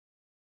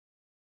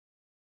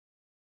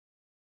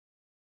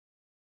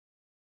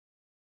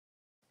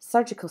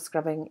Surgical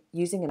scrubbing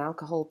using an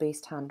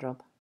alcohol-based hand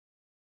rub.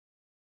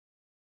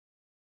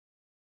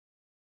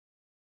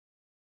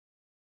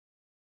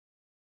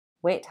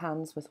 Wet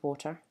hands with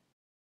water.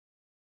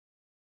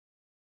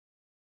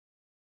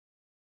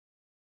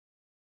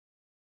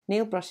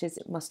 Nail brushes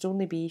must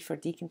only be for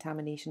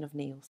decontamination of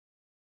nails.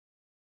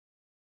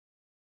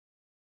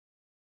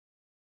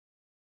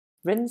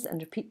 Rinse and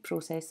repeat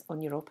process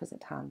on your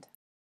opposite hand.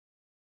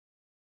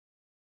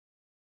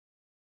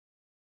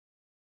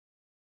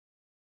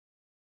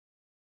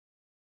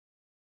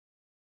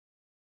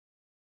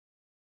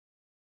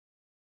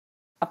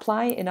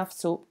 Apply enough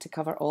soap to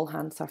cover all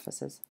hand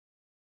surfaces.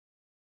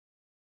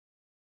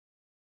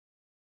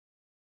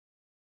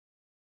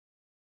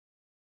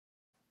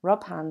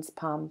 Rub hands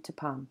palm to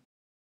palm.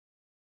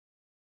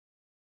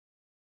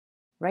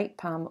 Right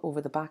palm over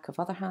the back of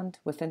other hand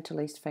with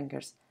interlaced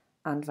fingers,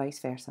 and vice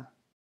versa.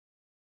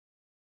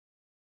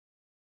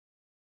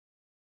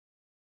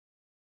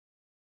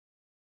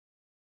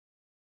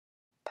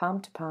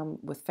 Palm to palm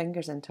with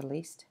fingers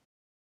interlaced.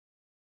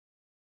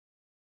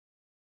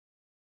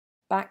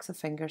 Backs of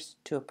fingers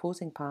to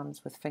opposing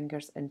palms with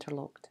fingers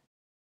interlocked.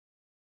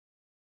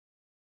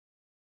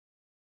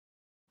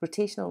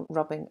 Rotational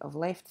rubbing of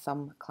left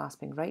thumb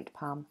clasping right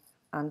palm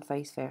and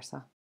vice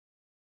versa.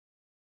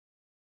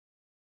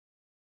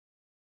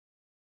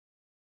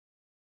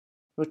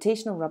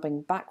 Rotational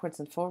rubbing backwards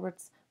and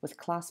forwards with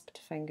clasped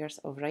fingers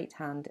of right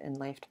hand in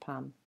left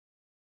palm.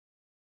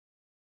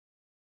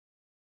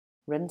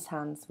 Rinse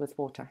hands with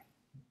water.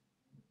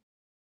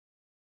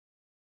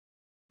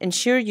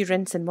 Ensure you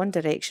rinse in one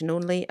direction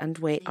only and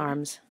wet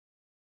arms.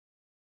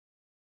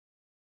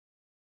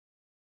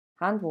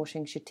 Hand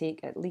washing should take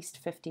at least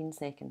 15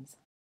 seconds.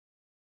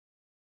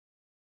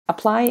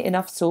 Apply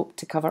enough soap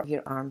to cover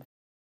your arm.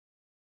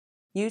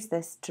 Use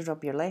this to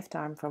rub your left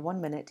arm for 1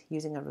 minute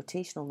using a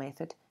rotational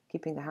method,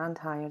 keeping the hand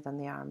higher than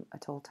the arm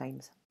at all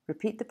times.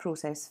 Repeat the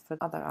process for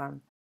the other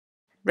arm.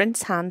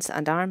 Rinse hands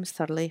and arms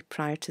thoroughly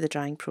prior to the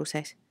drying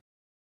process.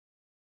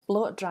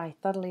 Blow it dry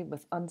thoroughly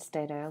with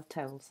unsterile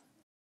towels.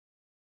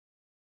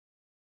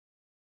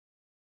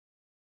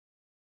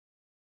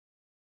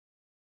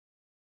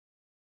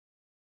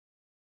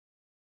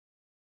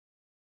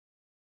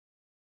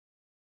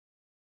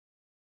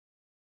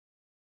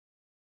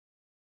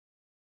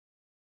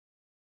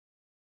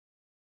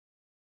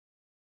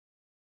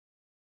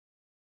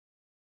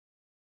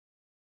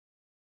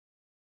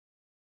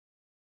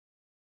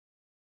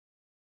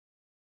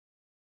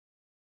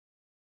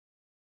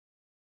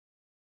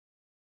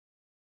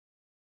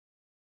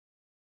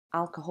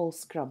 Alcohol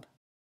scrub.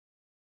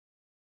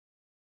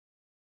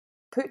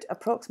 Put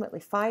approximately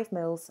 5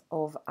 ml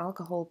of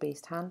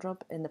alcohol-based hand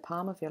rub in the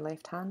palm of your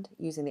left hand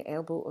using the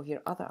elbow of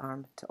your other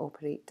arm to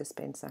operate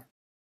dispenser.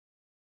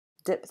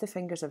 Dip the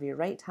fingers of your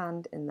right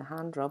hand in the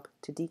hand rub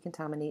to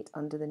decontaminate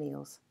under the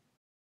nails.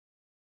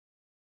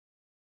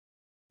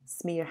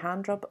 Smear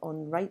hand rub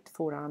on right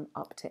forearm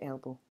up to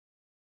elbow.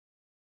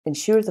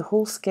 Ensure the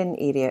whole skin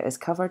area is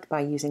covered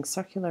by using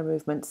circular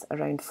movements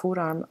around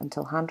forearm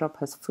until hand rub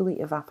has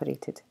fully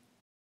evaporated.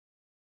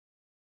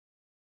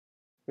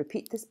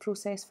 Repeat this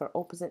process for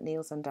opposite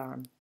nails and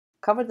arm.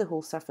 Cover the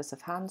whole surface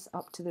of hands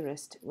up to the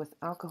wrist with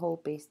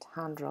alcohol-based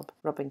hand rub,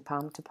 rubbing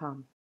palm to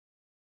palm.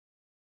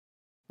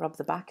 Rub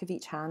the back of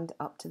each hand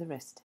up to the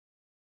wrist.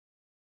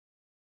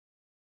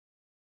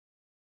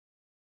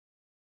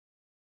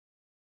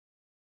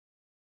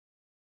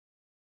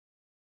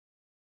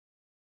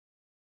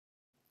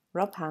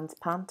 Rub hands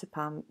palm to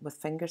palm with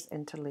fingers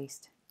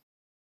interlaced.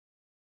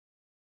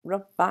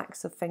 Rub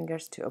backs of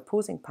fingers to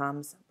opposing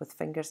palms with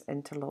fingers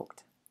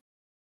interlocked.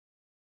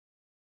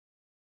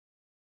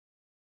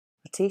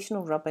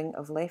 Rotational rubbing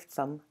of left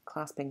thumb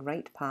clasping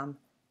right palm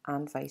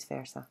and vice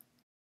versa.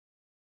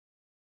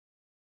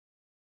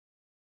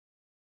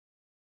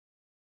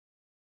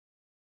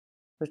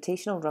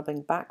 Rotational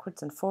rubbing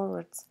backwards and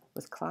forwards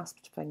with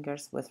clasped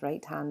fingers with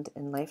right hand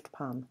in left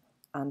palm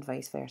and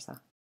vice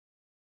versa.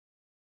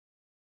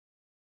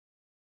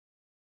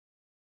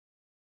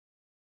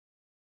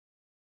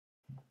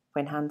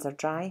 When hands are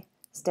dry,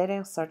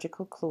 sterile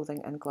surgical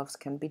clothing and gloves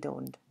can be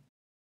donned.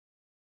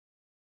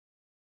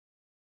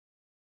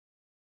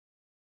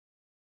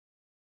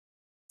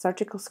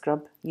 Surgical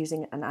scrub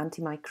using an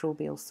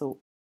antimicrobial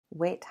soap.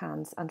 Wet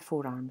hands and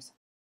forearms.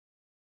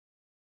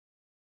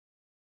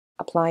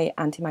 Apply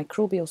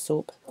antimicrobial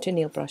soap to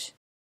nail brush.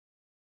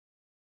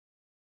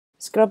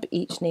 Scrub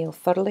each nail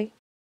thoroughly.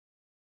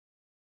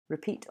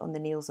 Repeat on the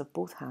nails of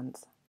both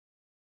hands.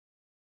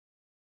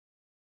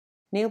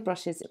 Nail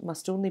brushes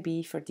must only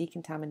be for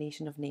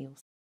decontamination of nails.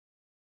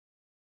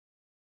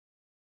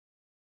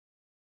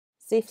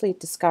 Safely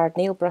discard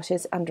nail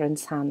brushes and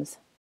rinse hands.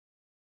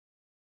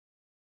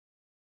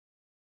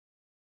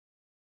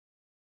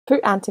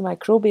 Put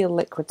antimicrobial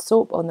liquid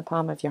soap on the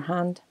palm of your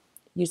hand.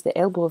 Use the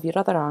elbow of your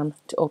other arm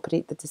to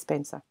operate the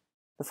dispenser.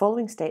 The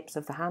following steps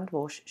of the hand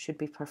wash should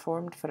be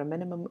performed for a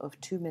minimum of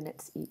 2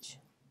 minutes each.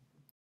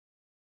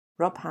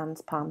 Rub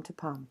hands palm to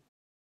palm.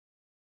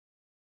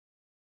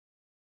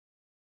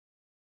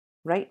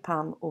 Right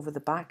palm over the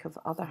back of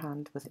other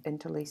hand with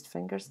interlaced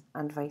fingers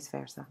and vice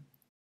versa.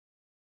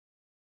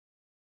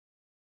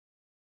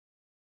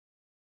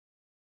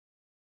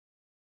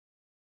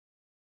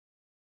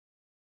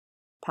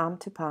 Palm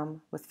to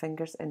palm with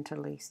fingers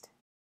interlaced.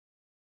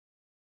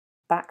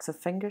 Backs of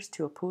fingers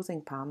to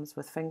opposing palms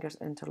with fingers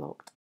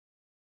interlocked.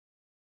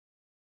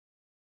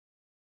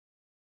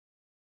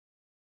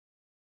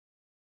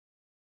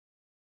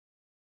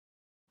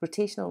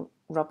 Rotational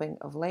rubbing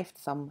of left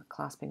thumb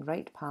clasping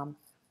right palm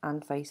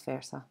and vice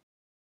versa.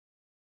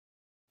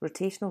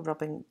 Rotational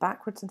rubbing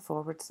backwards and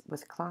forwards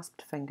with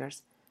clasped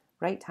fingers,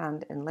 right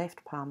hand in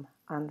left palm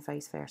and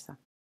vice versa.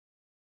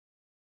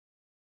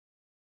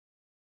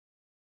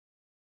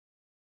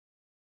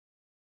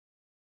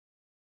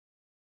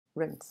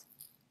 Rinse.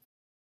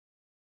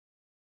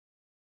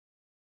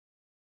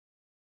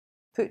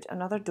 Put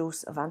another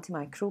dose of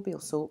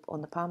antimicrobial soap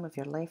on the palm of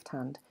your left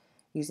hand,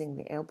 using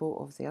the elbow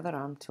of the other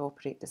arm to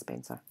operate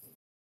dispenser.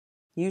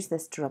 Use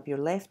this to rub your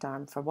left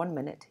arm for 1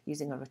 minute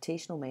using a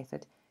rotational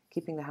method,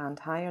 keeping the hand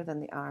higher than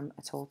the arm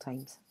at all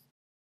times.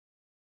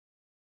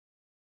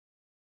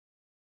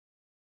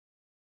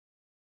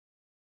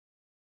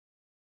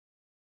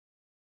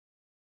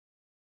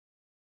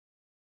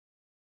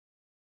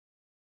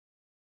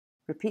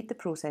 Repeat the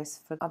process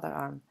for the other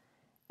arm.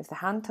 If the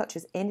hand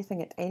touches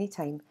anything at any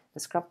time, the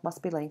scrub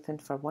must be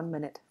lengthened for 1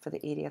 minute for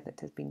the area that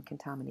has been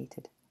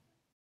contaminated.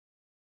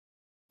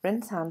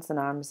 Rinse hands and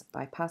arms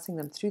by passing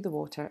them through the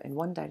water in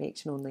one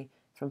direction only,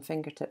 from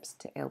fingertips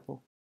to elbow.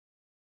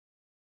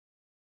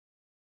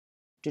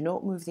 Do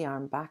not move the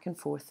arm back and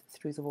forth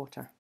through the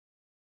water.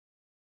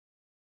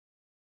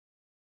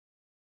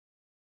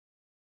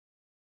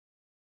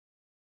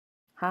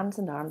 Hands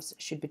and arms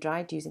should be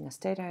dried using a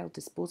sterile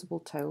disposable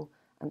towel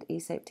and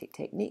aseptic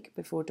technique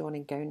before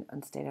donning gown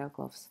and sterile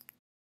gloves.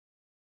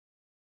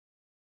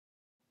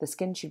 The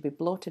skin should be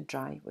blotted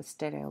dry with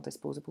sterile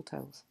disposable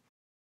towels.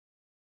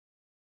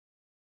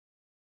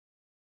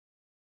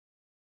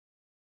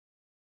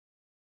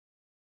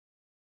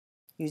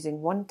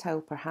 Using one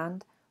towel per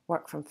hand,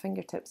 work from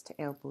fingertips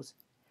to elbows,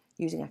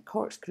 using a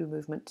corkscrew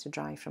movement to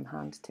dry from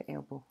hand to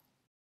elbow.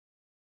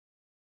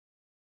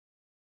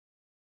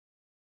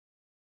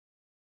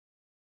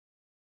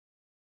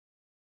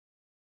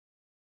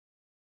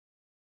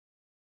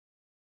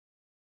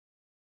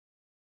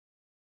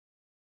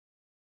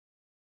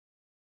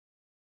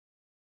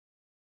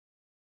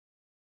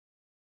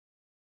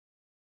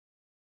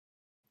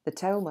 The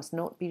towel must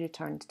not be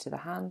returned to the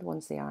hand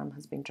once the arm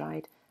has been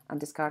dried and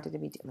discarded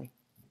immediately.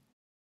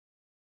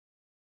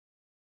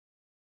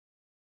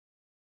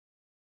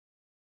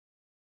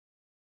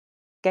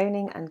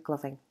 Gowning and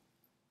gloving.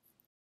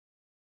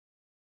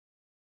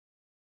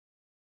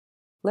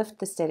 Lift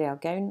the sterile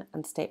gown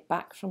and step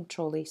back from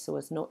trolley so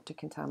as not to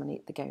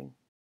contaminate the gown.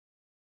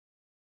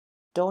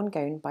 Don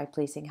gown by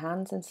placing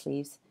hands and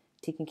sleeves,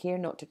 taking care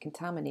not to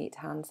contaminate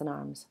hands and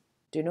arms.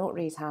 Do not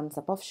raise hands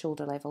above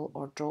shoulder level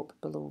or drop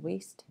below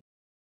waist.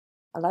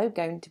 Allow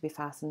gown to be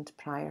fastened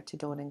prior to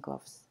donning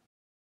gloves.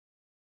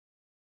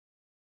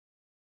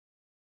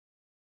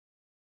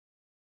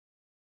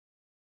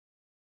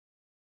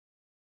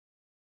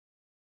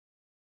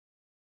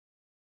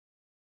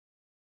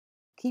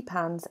 Keep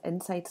hands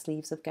inside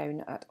sleeves of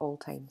gown at all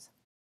times.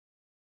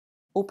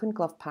 Open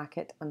glove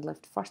packet and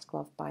lift first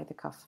glove by the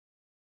cuff.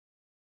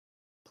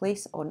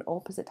 Place on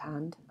opposite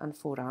hand and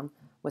forearm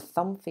with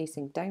thumb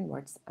facing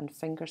downwards and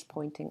fingers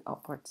pointing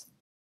upwards.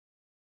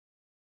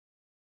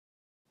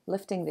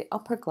 Lifting the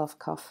upper glove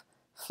cuff,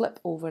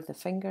 flip over the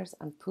fingers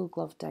and pull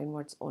glove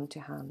downwards onto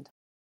hand.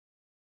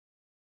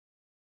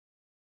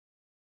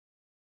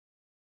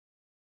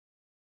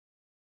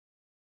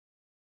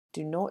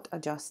 Do not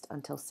adjust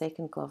until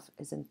second glove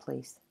is in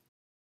place.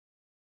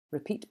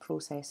 Repeat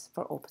process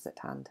for opposite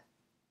hand.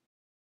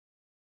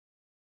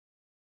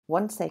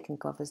 Once second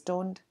glove is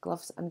donned,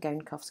 gloves and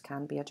gown cuffs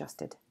can be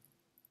adjusted.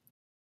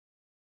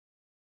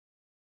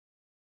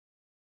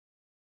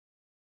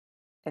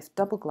 If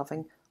double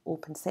gloving,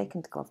 open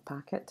second glove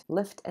packet,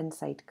 lift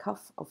inside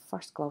cuff of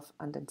first glove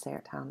and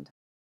insert hand.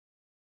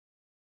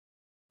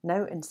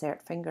 Now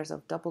insert fingers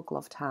of double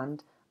gloved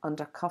hand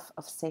under cuff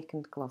of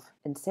second glove.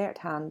 Insert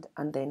hand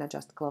and then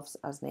adjust gloves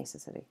as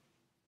necessary.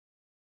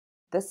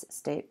 This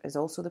step is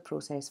also the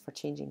process for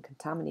changing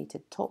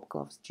contaminated top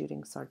gloves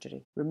during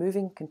surgery.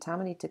 Removing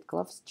contaminated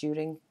gloves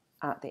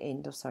at the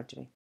end of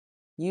surgery.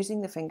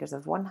 Using the fingers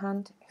of one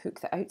hand,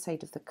 hook the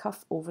outside of the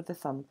cuff over the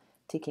thumb,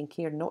 taking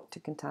care not to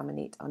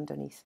contaminate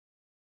underneath.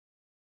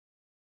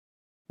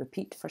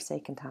 Repeat for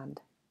second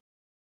hand.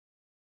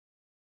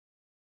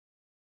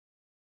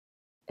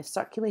 If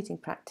circulating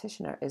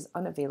practitioner is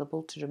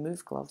unavailable to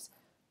remove gloves,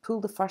 pull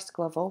the first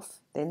glove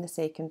off, then the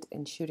second,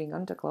 ensuring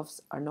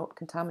undergloves are not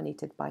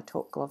contaminated by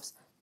top gloves.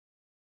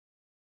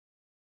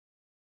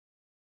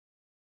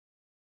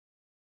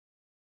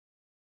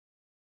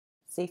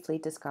 Safely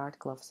discard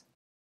gloves.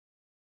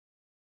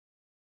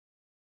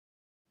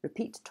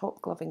 Repeat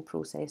top gloving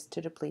process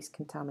to replace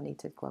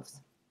contaminated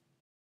gloves.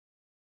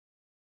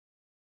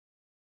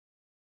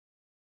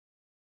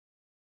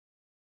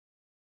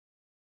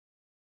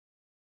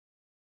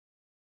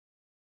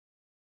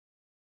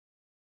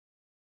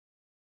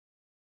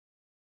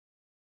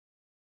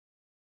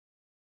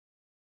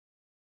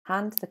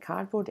 Hand the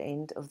cardboard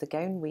end of the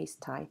gown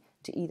waist tie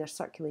to either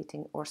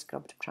circulating or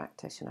scrubbed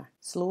practitioner.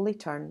 Slowly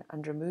turn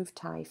and remove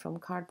tie from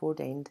cardboard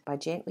end by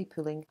gently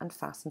pulling and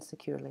fasten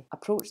securely.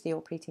 Approach the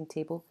operating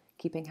table,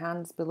 keeping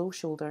hands below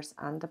shoulders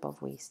and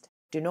above waist.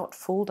 Do not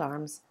fold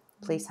arms.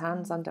 Place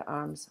hands under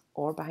arms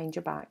or behind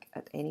your back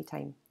at any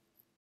time.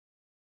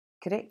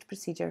 Correct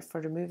procedure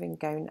for removing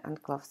gown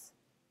and gloves.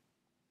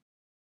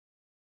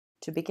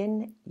 To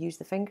begin, use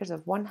the fingers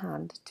of one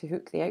hand to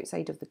hook the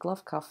outside of the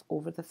glove cuff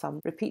over the thumb.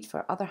 Repeat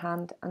for other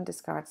hand and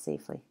discard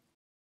safely.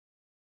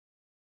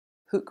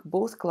 Hook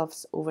both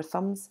gloves over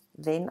thumbs,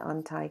 then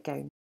untie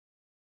gown.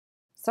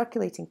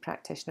 Circulating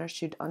practitioner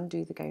should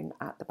undo the gown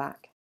at the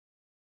back.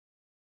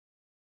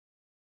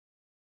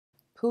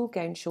 Pull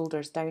gown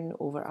shoulders down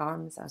over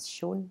arms as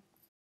shown.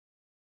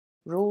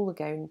 Roll the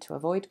gown to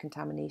avoid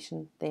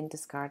contamination, then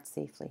discard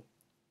safely.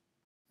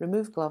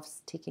 Remove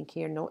gloves, taking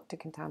care not to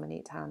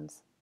contaminate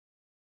hands.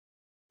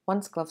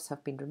 Once gloves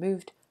have been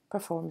removed,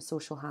 perform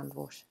social hand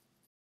wash.